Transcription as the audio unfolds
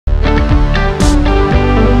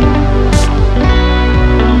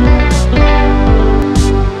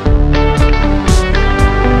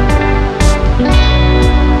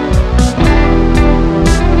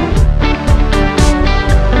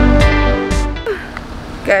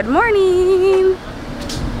Good morning.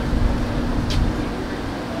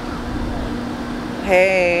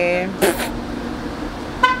 Hey.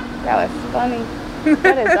 That was funny.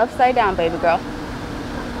 That is upside down, baby girl.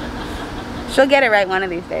 She'll get it right one of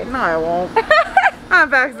these days. No, I won't. I'm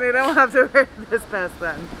vaccinated. I won't have to wear this past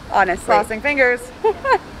then. Honestly. Crossing fingers.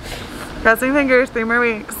 Crossing fingers. 3 more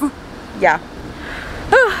weeks. Yeah.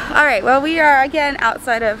 Alright, well, we are again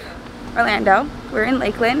outside of Orlando. We're in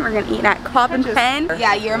Lakeland. We're gonna eat at Cobb and Penn.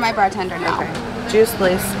 Yeah, you're my bartender now. Okay. Juice,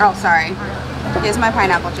 please. Oh, sorry. Here's my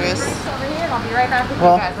pineapple juice. I'll be right back with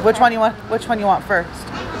Well, you guys. which one you want? Which one you want first?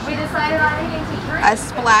 We decided on eating tea. A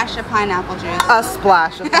splash of pineapple juice. A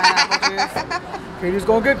splash of pineapple juice. Katie's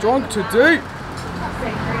gonna get drunk today.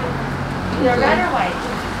 Red or white?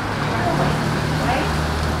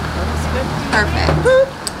 Perfect.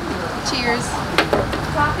 Cheers.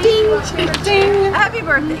 Ding, ding. Happy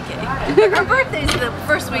birthday, Kate. Her birthday's the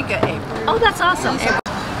first week of April. Oh, that's awesome.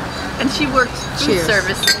 And she worked food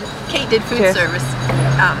service. Kate did food service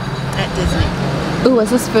at Disney. Ooh, is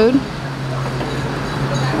this food?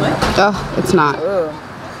 What? Oh, it's not. Ooh.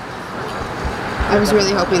 I was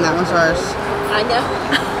really hoping that was ours. I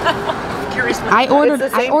know. Curious. I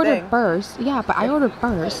ordered thing. burst. Yeah, but I ordered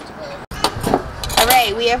burst.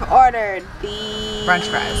 Alright, we have ordered the Brunch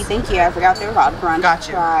fries. Thank you. I forgot they were called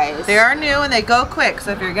brunch fries. They are new and they go quick,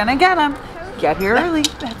 so if you're gonna get them, get here early.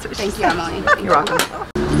 That's what she Thank you, said. Emily. You're welcome.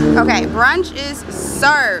 Okay, brunch is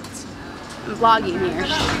served. I'm vlogging here.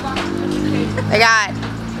 I got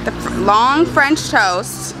the long French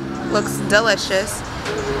toast. Looks delicious.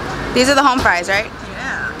 These are the home fries, right?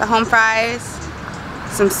 Yeah. The home fries.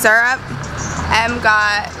 Some syrup. Em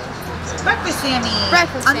got Breakfast Sammy.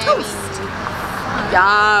 breakfast on Sammy. toast.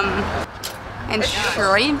 Yum. And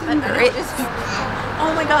shrimp.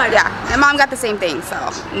 Oh my god. Yeah, and Mom got the same thing, so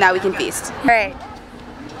now we can feast. Alright.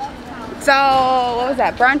 So, what was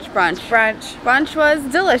that? Brunch. Brunch was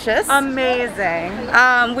delicious. Amazing.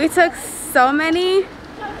 We took so many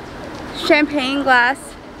champagne glass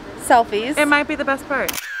selfies. It might be the best part.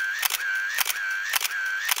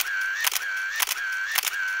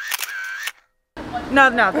 No,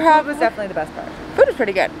 the food was definitely the best part. Food was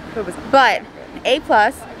pretty good. Food was But A+.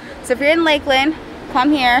 So if you're in Lakeland,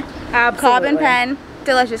 come here. absolutely. Cobb and Penn,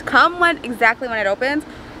 delicious. Come exactly when it opens.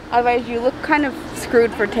 Otherwise, you look kind of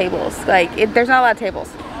screwed for tables. Like, there's not a lot of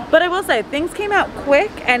tables. But I will say, things came out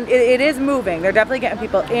quick, and it is moving. They're definitely getting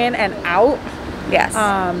people in and out. Yes.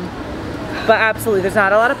 But absolutely, there's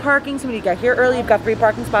not a lot of parking, so when you get here early, you've got 3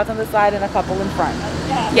 parking spots on the side and a couple in front.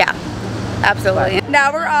 Yeah. Absolutely.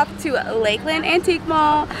 Now we're off to Lakeland Antique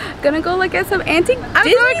Mall. Gonna go look at some antique I'm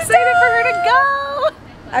Disney so excited for her to stuff. go!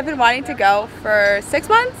 I've been wanting to go for 6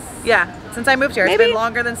 months. Yeah, since I moved here. Maybe. It's been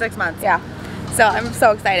longer than 6 months. Yeah. So I'm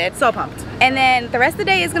so excited. So pumped. And then the rest of the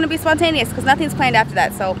day is gonna be spontaneous because nothing's planned after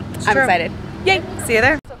that. So I'm true. excited. Yay! See you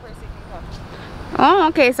there. Oh,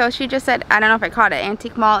 okay. So she just said, I don't know if I caught it.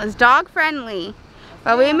 Antique Mall is dog friendly.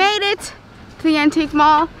 But we made it to the Antique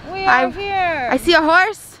Mall. We are here. I see a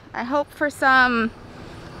horse. I hope for some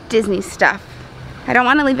Disney stuff. I don't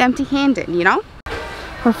want to leave empty-handed, you know?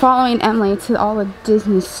 We're following Emily to all the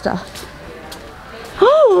Disney stuff.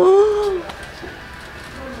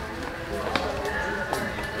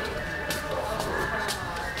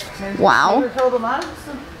 Wow.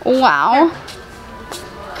 Wow.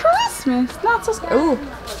 Christmas. Not so scary. Ooh.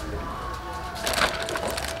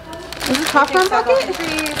 Is this a popcorn bucket? Is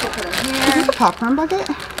this a popcorn bucket?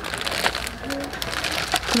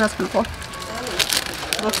 That's kind of cool.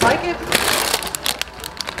 Looks like it.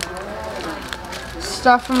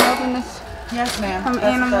 Stuff from Wilderness. Yes, ma'am. From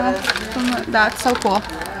Animal. That's so cool.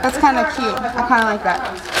 That's kind of cute. I kind of like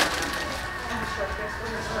that.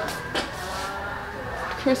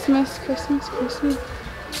 Christmas.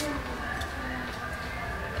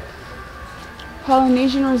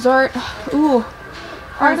 Polynesian Resort. Ooh.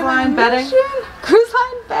 Cruise line bedding. Cruise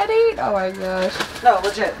line bedding. Oh my gosh. No,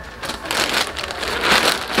 legit.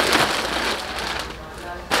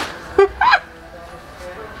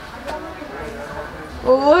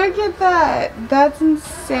 Look at that. That's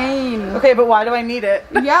insane. Okay, but why do I need it?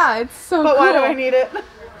 Yeah, it's so But cool. why do I need it?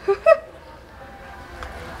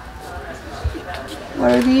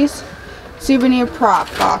 What are these? Souvenir prop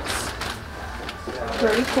box.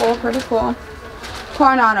 Pretty cool,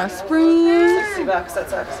 Coronado Springs. $60, that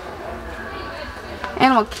sucks.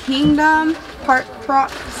 Animal Kingdom. Park prop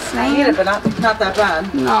I snake. need it, but not that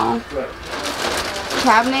bad. No.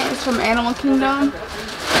 Cabinet is from Animal Kingdom.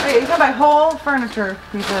 Hey, you can buy whole furniture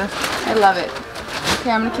pieces. I love it. Okay,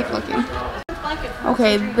 I'm gonna keep looking.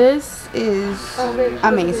 Okay, this is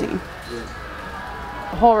amazing.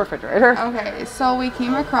 A whole refrigerator. Okay, so we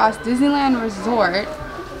came across Disneyland Resort.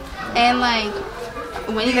 and like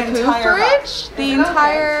Winnie the Pooh entire fridge. The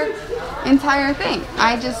entire thing.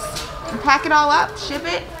 I just pack it all up, ship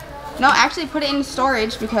it. No, actually put it in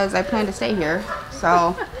storage because I plan to stay here.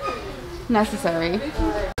 So necessary.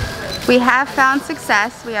 We have found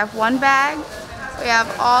success. We have one bag. We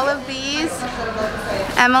have all of these.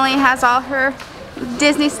 Emily has all her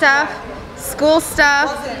Disney stuff, school stuff.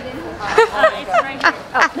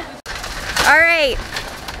 All right.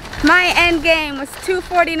 My end game was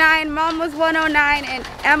 $249, Mom was $109, and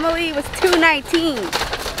Emily was $219.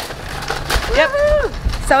 Yep.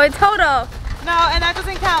 So in total. No, and that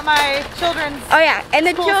doesn't count my children's. Oh yeah, and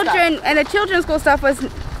the children's school stuff was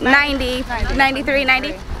 93,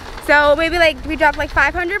 90. So maybe like we dropped like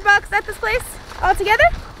 $500 at this place altogether.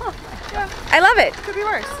 Huh, yeah. I love it. Could be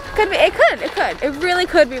worse. Could be. It could. It really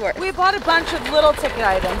could be worse. We bought a bunch of little ticket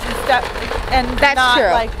items instead, and That's not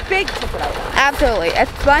true. like big ticket items. Absolutely, a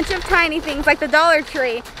bunch of tiny things like the Dollar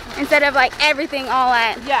Tree instead of like everything all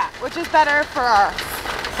at. Yeah, which is better for our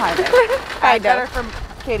kind of. Kind better of. for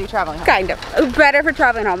Katie traveling home. Kind of. Better for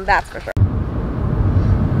traveling home, that's for sure.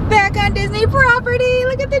 Back on Disney property.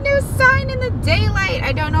 Look at the new sign in the daylight.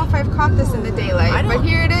 I don't know if I've caught this in the daylight, but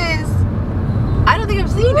here it is. I don't think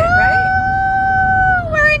I've seen it, right?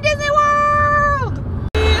 We're in Disney World.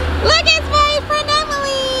 Look, it's my friend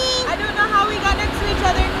Emily. I don't know how we got next to each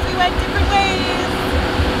other because we went different ways.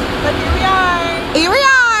 But here we are. Here we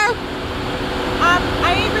are.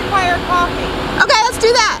 I require coffee. Okay, let's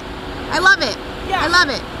do that. I love it. Yeah. I love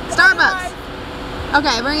it. Starbucks.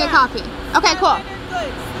 Okay, we're gonna get coffee. Okay, cool. Skyliner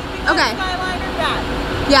good. Sleeping Okay. Skyliner bad.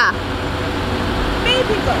 Yeah.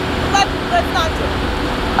 Maybe good. Let's not do it.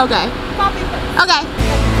 Okay. Coffee first. Okay.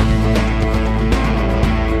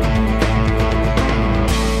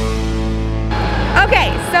 Okay,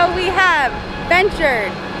 so we have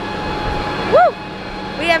ventured. Woo!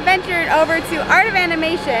 We have ventured over to Art of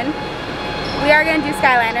Animation. We are gonna do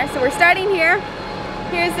Skyliner, so we're starting here.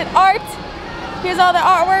 Here's the art. Here's all the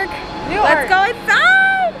artwork. Let's go inside!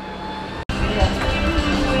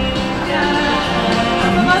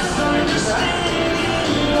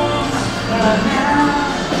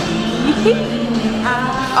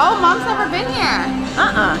 Oh, Mom's never been here.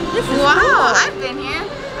 This is Wow, cool. I've been here.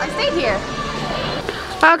 I stayed here.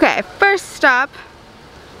 Okay, first stop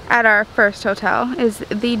at our first hotel is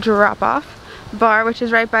the drop-off bar, which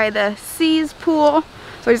is right by the Seas pool,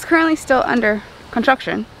 which is currently still under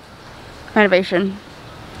construction, renovation,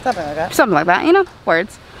 Something like that. something like that, you know,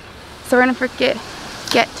 words. So we're gonna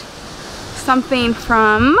get something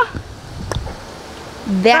from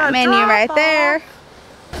that menu right there.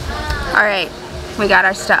 All right, we got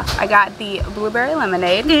our stuff. I got the blueberry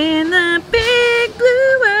lemonade. In the big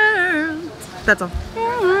blue world. That's all.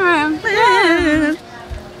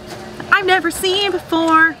 I've never seen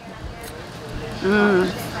before.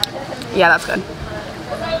 Yeah, that's good.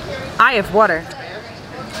 I have water.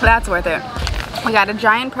 That's worth it. We got a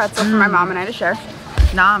giant pretzel for my mom and I to share.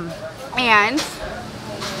 Nom. And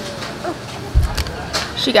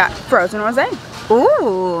she got frozen rosé.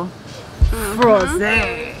 Ooh.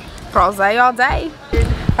 Rosé. Rosé all day.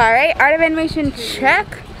 All right, Art of Animation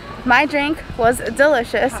check. My drink was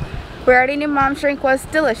delicious. We already knew Mom's drink was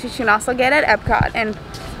delicious. You can also get it at Epcot and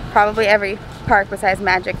probably every park besides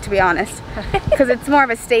Magic, to be honest, because it's more of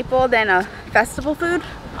a staple than a festival food.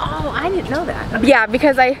 Oh, I didn't know that. Yeah,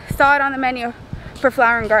 because I saw it on the menu for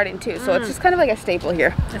Flower and Garden too, so it's just kind of like a staple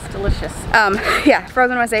here. It's delicious. Yeah,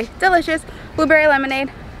 frozen rosé, delicious. Blueberry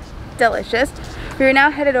lemonade, delicious. We are now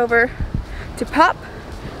headed over to Pop,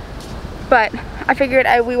 but I figured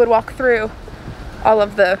we would walk through all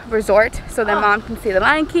of the resort so then Mom can see the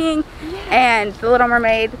Lion King and the Little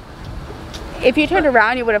Mermaid. If you turned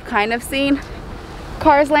around, you would have kind of seen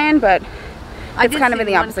Cars Land, but it's kind of in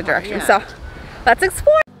the opposite direction. yeah. So let's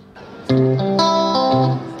explore.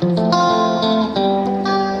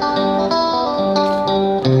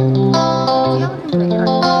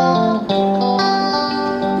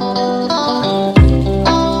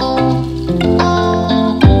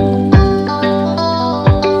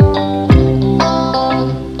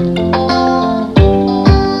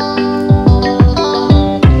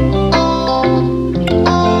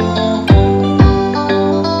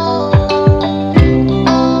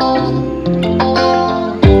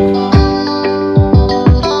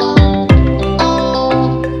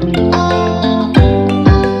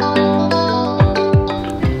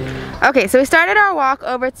 Okay, so we started our walk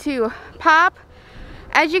over to Pop.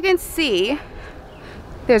 As you can see,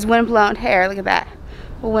 there's windblown hair. Look at that,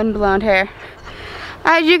 windblown hair.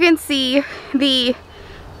 As you can see, the,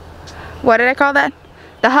 what did I call that?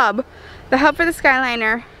 The hub. The hub for the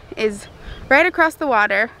Skyliner is right across the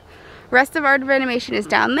water, Rest of Art of Animation is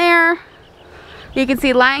down there. You can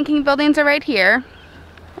see Lion King buildings are right here.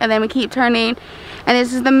 And then we keep turning. And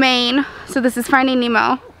this is the main. So this is Finding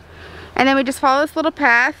Nemo. And then we just follow this little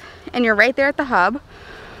path. And you're right there at the hub.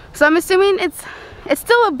 So I'm assuming it's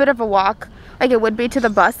still a bit of a walk. Like it would be to the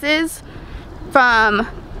buses from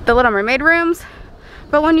the Little Mermaid rooms.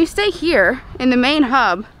 But when you stay here in the main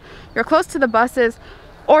hub, you're close to the buses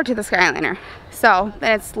or to the Skyliner. So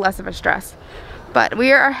then it's less of a stress. But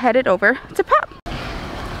we are headed over to Pop.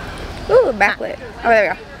 Ooh, backlit. Oh,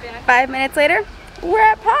 there we go. 5 minutes later, we're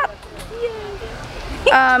at Pop.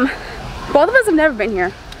 Both of us have never been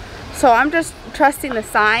here. So I'm just trusting the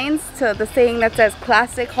signs to the thing that says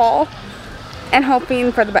Classic Hall and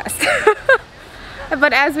hoping for the best.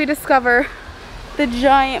 But as we discover the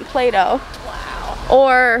giant Play-Doh, wow.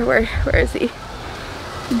 Or where is he?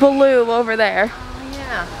 Baloo over there. Oh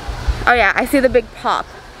yeah. Oh yeah, I see the big Pop.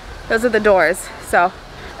 Those are the doors. So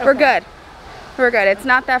okay. We're good. We're good. It's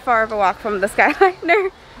not that far of a walk from the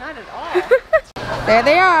Skyliner. Not at all. There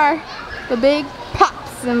they are. The big Pop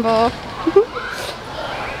symbol.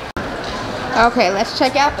 Okay, let's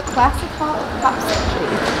check out the Classic Hall of Pop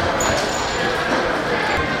Century.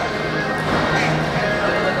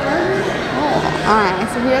 Oh, alright,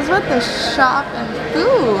 so here's what the shop and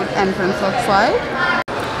food entrance looks like.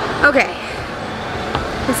 Okay,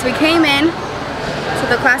 so we came in to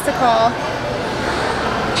the Classic Hall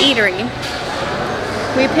eatery.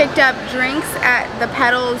 We picked up drinks at the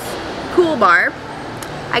Petals Pool Bar.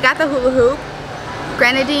 I got the hula hoop,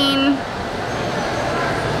 grenadine,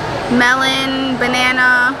 melon,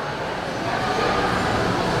 banana,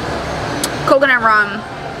 coconut rum,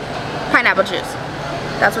 pineapple juice.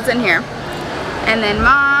 That's what's in here. And then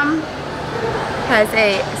Mom has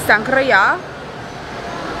a sangria,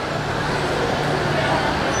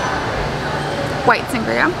 white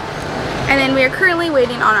sangria. And then we are currently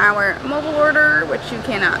waiting on our mobile order, which you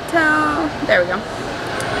cannot tell. There we go.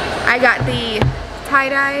 I got the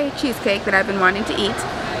tie-dye cheesecake that I've been wanting to eat.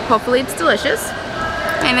 Hopefully it's delicious.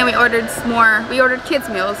 And then we ordered kids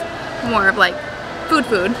meals, more of like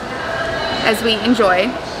food as we enjoy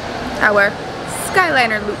our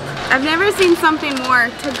Skyliner loop. I've never seen something more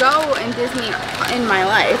to go in Disney in my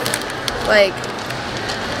life. Like,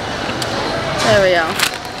 there we go.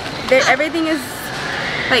 Everything is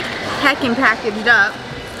like heckin' packaged up.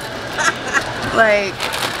 Like,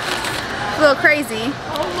 a little crazy.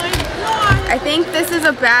 Oh my god! I think this is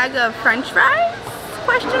a bag of French fries?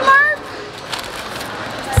 Question mark?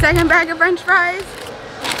 Second bag of French fries.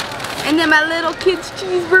 And then my little kid's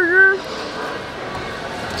cheeseburger.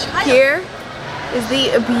 Here is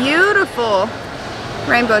the beautiful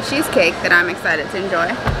rainbow cheesecake that I'm excited to enjoy.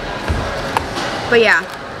 But yeah,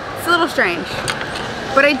 it's a little strange.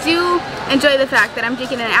 But I do enjoy the fact that I'm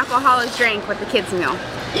drinking an alcoholic drink with the kids' meal.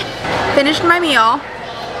 Finished my meal.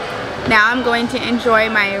 Now I'm going to enjoy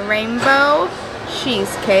my rainbow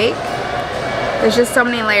cheesecake. There's just so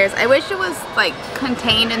many layers. I wish it was like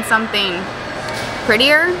contained in something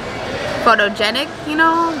prettier, photogenic, you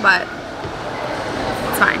know, but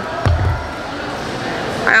it's fine.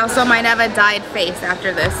 I also might have a dyed face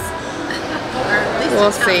after this.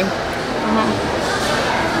 We'll see.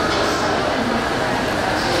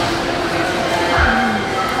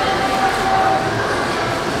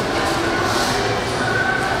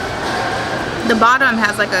 The bottom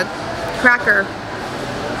has like a cracker.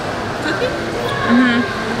 Cookie?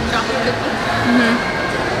 Chocolate cookie?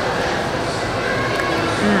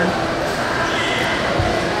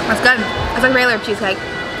 That's good. It's like regular cheesecake.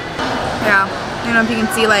 Yeah. I don't know if you can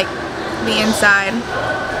see like the inside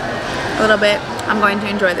a little bit. I'm going to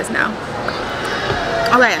enjoy this now.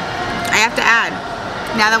 Okay, I have to add,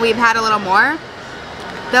 now that we've had a little more,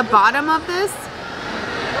 the bottom of this,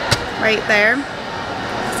 right there,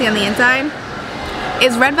 see on the inside,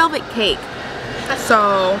 is red velvet cake.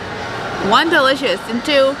 So, one, delicious, and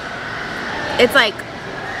two, it's like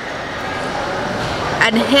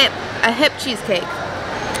a hip cheesecake,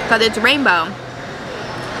 because it's rainbow,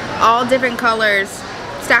 all different colors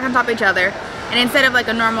stacked on top of each other, and instead of like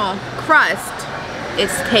a normal crust,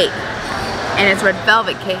 it's cake, and it's red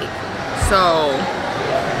velvet cake. So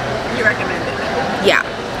You recommend it? yeah,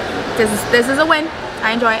 this is a win.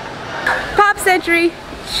 I enjoy it. Pop Century,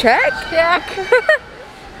 check.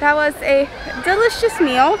 That was a delicious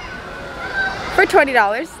meal for $20.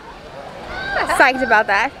 Psyched about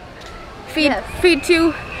that. Feed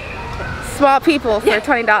two small people for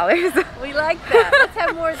 $20. We like that. Let's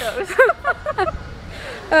have more of those.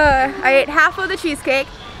 I ate half of the cheesecake.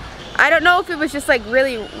 I don't know if it was just like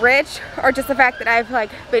really rich or just the fact that I've like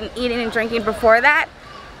been eating and drinking before that,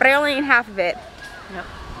 but I only ate half of it. Yep.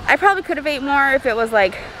 I probably could have ate more if it was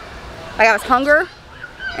like Like I was hungry,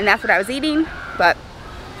 and that's what I was eating. But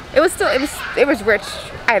it was still, it was rich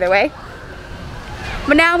either way.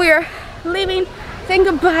 But now we are leaving, saying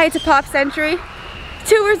goodbye to Pop Century.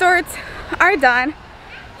 2 resorts are done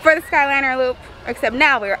for the Skyliner loop, except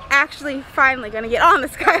now we are actually finally gonna get on the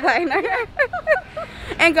Skyliner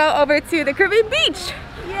and go over to the Caribbean beach,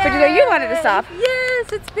 which is where you wanted to stop.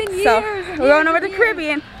 Yes, it's been years. So we're going over to the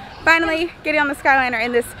Caribbean, finally getting on the Skyliner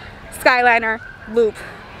in this Skyliner loop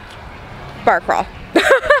bar crawl.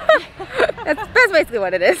 That's basically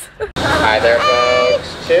what it is. Hi there,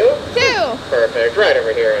 folks. 2? 2. Perfect. Right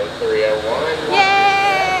over here in 301.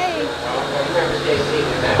 Yay!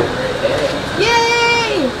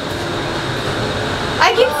 Yay!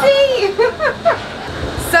 I can see!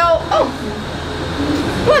 So, oh!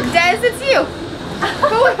 Look, Des, it's you!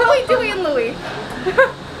 Who are we doing, Louie?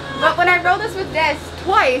 But when I rode this with Des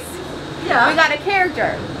twice, we got a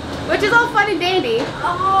character. Which is all fun and dandy.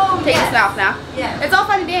 Oh, Take this off now. Yeah. It's all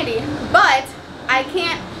fun and dandy, but I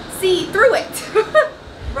can't see through it.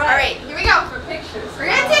 Right. Alright, here we go. For pictures. We're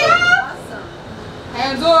gonna take off! Awesome.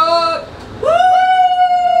 Hands up! Woo!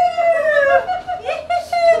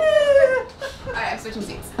 Alright, I'm switching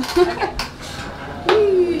seats. Okay.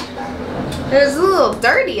 There's a little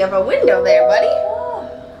dirty of a window there, buddy. Oh,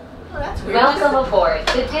 that's weird. Welcome aboard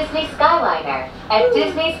the Disney Skyliner at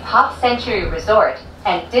Disney's Pop Century Resort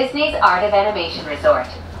and Disney's Art of Animation Resort.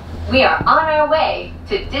 We are on our way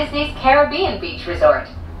to Disney's Caribbean Beach Resort.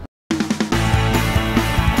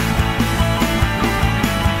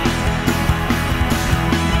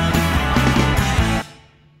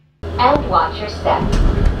 And watch your step.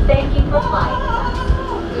 Thank you for flying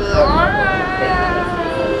with us.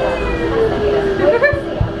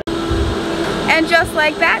 And just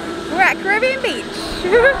like that, we're at Caribbean Beach.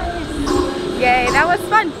 Yay, that was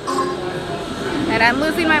fun. And I'm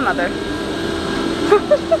losing my mother.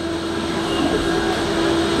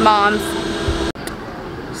 Moms.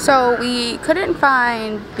 So we couldn't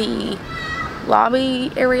find the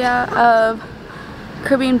lobby area of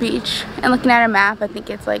Caribbean Beach, and looking at a map, I think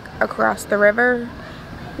it's like across the river,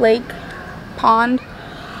 lake, pond.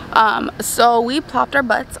 So we plopped our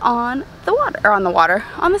butts on the water, or on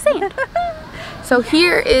the sand. So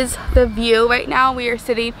here is the view. Right now we are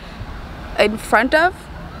sitting in front of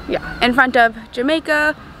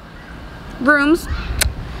Jamaica rooms,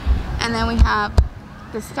 and then we have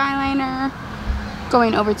the Skyliner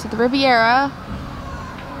going over to the Riviera,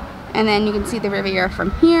 and then you can see the Riviera from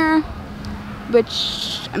here,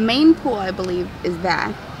 which a main pool I believe is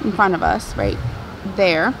that in front of us right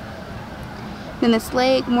there. Then this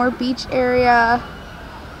lake, more beach area,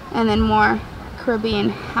 and then more Caribbean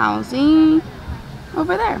housing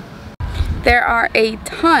over there. There are a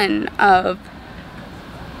ton of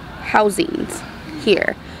housings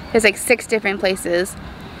here. There's like 6 different places,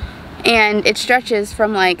 and it stretches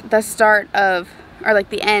from like the start of, or like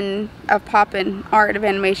the end of Pop and Art of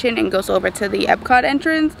Animation, and goes over to the Epcot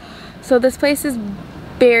entrance. So this place is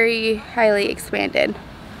very highly expanded.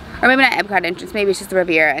 Or maybe not Epcot entrance, maybe it's just the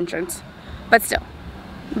Riviera entrance. But still,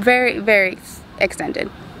 very, very extended.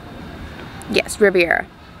 Yes, Riviera,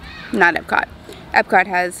 not Epcot. Epcot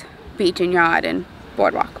has beach and yacht and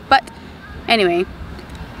boardwalk. But anyway,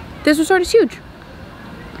 this resort is huge.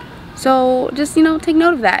 So just, you know, take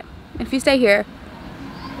note of that. If you stay here,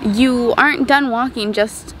 you aren't done walking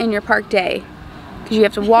just in your park day, because you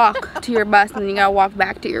have to walk to your bus and then you gotta walk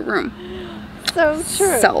back to your room. So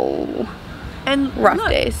true. So, and rough look,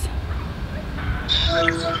 days.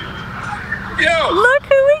 Yo! Look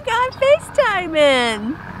who we got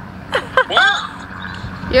FaceTiming.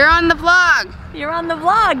 What? You're on the vlog. You're on the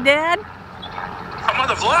vlog, Dad. I'm on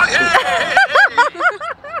the vlog? Hey!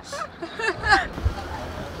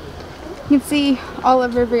 You can see all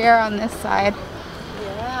of Riviera on this side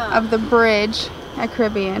of the bridge at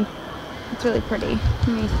Caribbean. It's really pretty. Let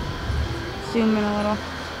me zoom in a little.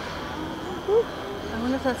 I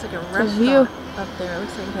wonder if that's like a The restaurant view. up there. It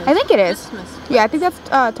looks like it has I think it is. Christmas. Yeah, I think that's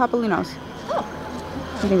Topolino's. Oh.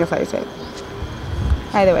 I think that's how you say it.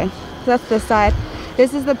 Either way, so that's this side.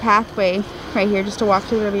 This is the pathway right here just to walk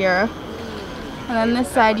to the Riviera. And then this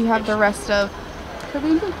side you have the rest of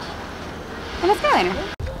Caribbean Beach and the Skyliner.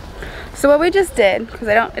 So what we just did, because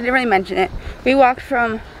I didn't really mention it, we walked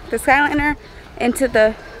from the Skyliner into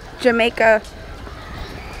the Jamaica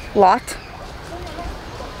lot,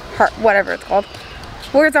 whatever it's called.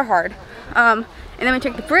 Words are hard. And then we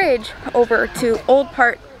took the bridge over to Old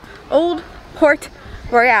Port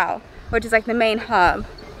Royale, which is like the main hub.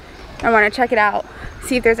 I want to check it out,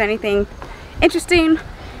 see if there's anything interesting,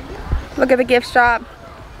 look at the gift shop,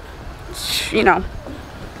 you know,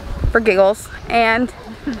 for giggles, and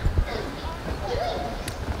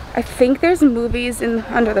I think there's movies in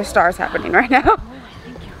Under the Stars happening right now.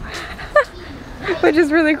 Which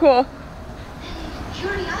is really cool.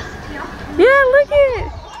 Yeah, look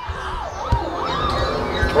it.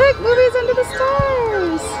 Look, movies Under the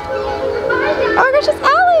Stars. Oh my gosh, it's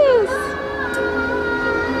Alice.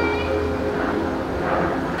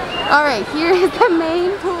 All right, here is the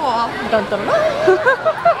main pool. Dun, dun, dun.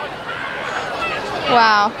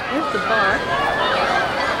 Wow. Here's the bar.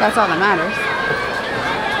 That's all that matters.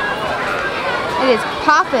 It is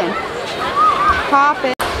popping.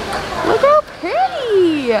 Popping. Look how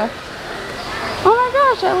pretty. Oh my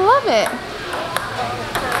gosh, I love it.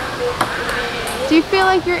 Do you feel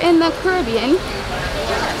like you're in the Caribbean?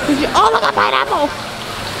 Oh, look at pineapple.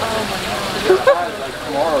 Like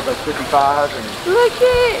tomorrow's like 55 and Look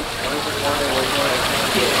it.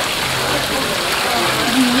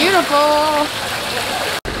 Beautiful.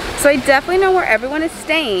 So I definitely know where everyone is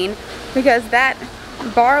staying because that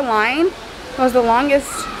bar line was the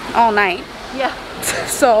longest all night. Yeah.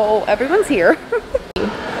 So everyone's here.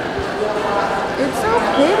 It's so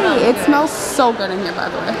pretty. It smells so good in here, by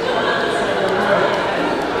the way.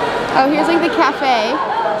 Oh, here's like the cafe.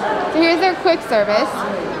 So here's their quick service.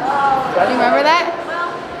 Do you remember that?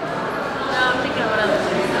 No, I'm thinking of what else.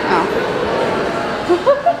 Oh.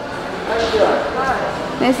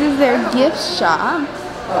 This is their gift shop.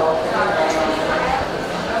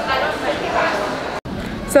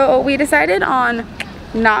 So we decided on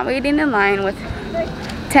not waiting in line with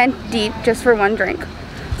 10 deep just for one drink.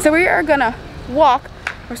 So we are gonna walk.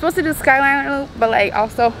 We're supposed to do the Skyliner loop, but like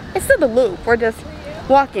also, it's still the loop. We're just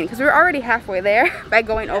walking because we're already halfway there by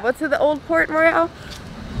going over to the old Port Royal.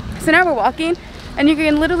 So now we're walking and you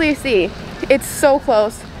can literally see it's so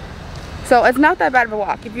close. So it's not that bad of a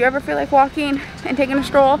walk. If you ever feel like walking and taking a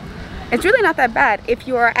stroll, it's really not that bad if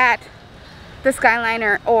you are at the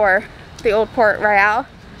Skyliner or the old Port Royal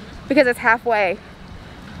because it's halfway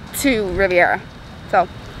to Riviera. So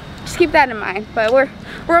just keep that in mind. But we're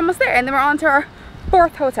almost there and then we're on to our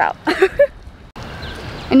 4th hotel.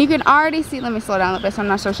 And you can already see, let me slow down a little bit so I'm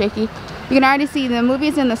not so shaky. You can already see the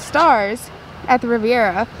Movies in the Stars at the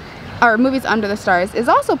Riviera, or Movies Under the Stars, is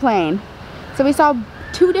also playing. So we saw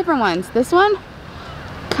 2 different ones. This one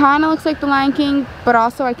kind of looks like The Lion King, but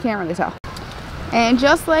also I can't really tell. And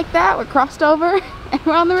just like that, we're crossed over and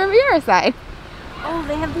we're on the Riviera side. Oh,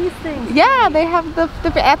 they have these things. Yeah, they have the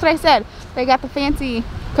that's what I said. They got the fancy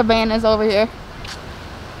cabanas over here.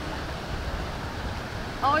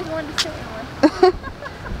 Always wanted to stay in one.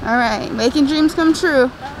 All right, making dreams come true.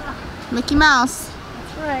 Mickey Mouse.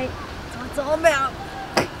 That's right. That's what it's all about.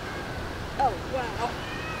 Oh, wow.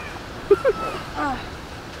 Oh.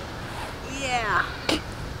 Yeah.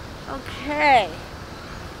 Okay.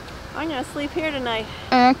 I'm gonna sleep here tonight.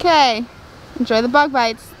 Okay. Enjoy the bug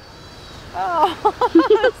bites. Oh,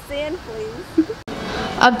 sand fleas.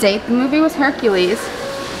 Update. The movie was Hercules.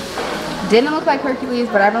 Didn't look like Hercules,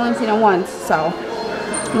 but I've only seen it once, so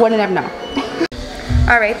wouldn't have known.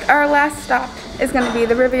 Alright, our last stop is going to be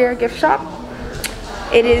the Riviera gift shop.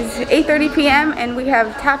 It is 8:30 p.m. and we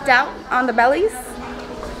have tapped out on the bellies.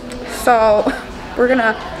 So we're going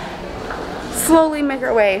to slowly make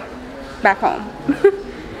our way back home.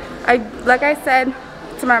 Like I said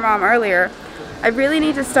to my mom earlier, I really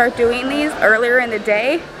need to start doing these earlier in the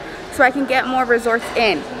day so I can get more resorts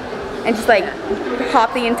in and just like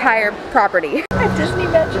hop the entire property. At Disney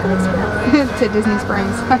Magical Express. To Disney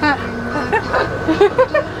Springs.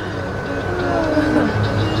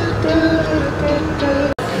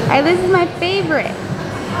 Alright, this is my favorite.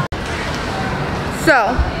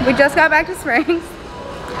 So, we just got back to Springs.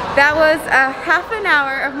 That was a half an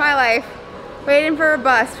hour of my life waiting for a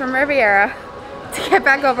bus from Riviera to get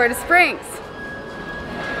back over to Springs.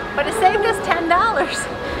 But it saved us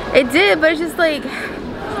 $10. It did, but it's just like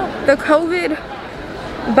the COVID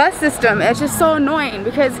bus system. It's just so annoying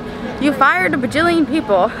because you fired a bajillion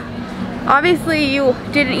people. Obviously, you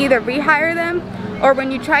didn't either rehire them or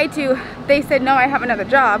when you tried to, they said, no, I have another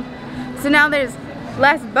job. So now there's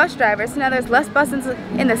less bus drivers. So now there's less buses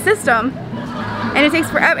in the system and it takes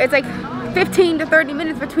forever. It's like 15 to 30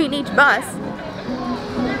 minutes between each bus,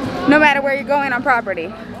 no matter where you're going on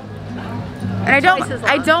property. And I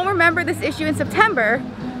don't remember this issue in September,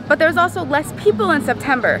 but there's also less people in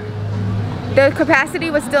September. The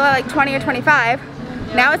capacity was still at like 20 or 25.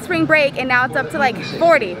 Now it's spring break and now it's up to like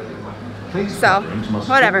 40. So,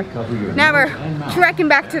 whatever. Now we're trekking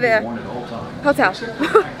back to the hotel.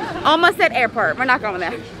 Almost at airport. We're not going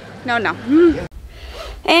there. No, no.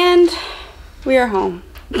 And we are home.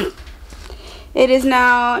 It is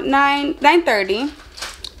now 9:30.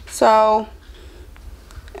 So,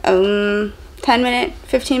 10-minute,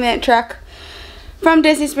 15-minute trek from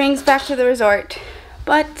Disney Springs back to the resort.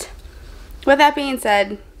 But with that being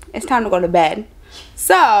said, it's time to go to bed.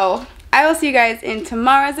 So I will see you guys in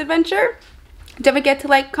tomorrow's adventure. Don't forget to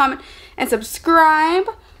like, comment, and subscribe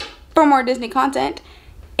for more Disney content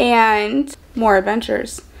and more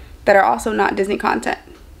adventures that are also not Disney content,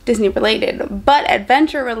 Disney related, but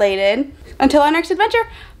adventure related. Until our next adventure,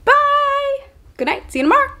 bye! Good night, see you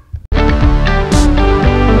tomorrow.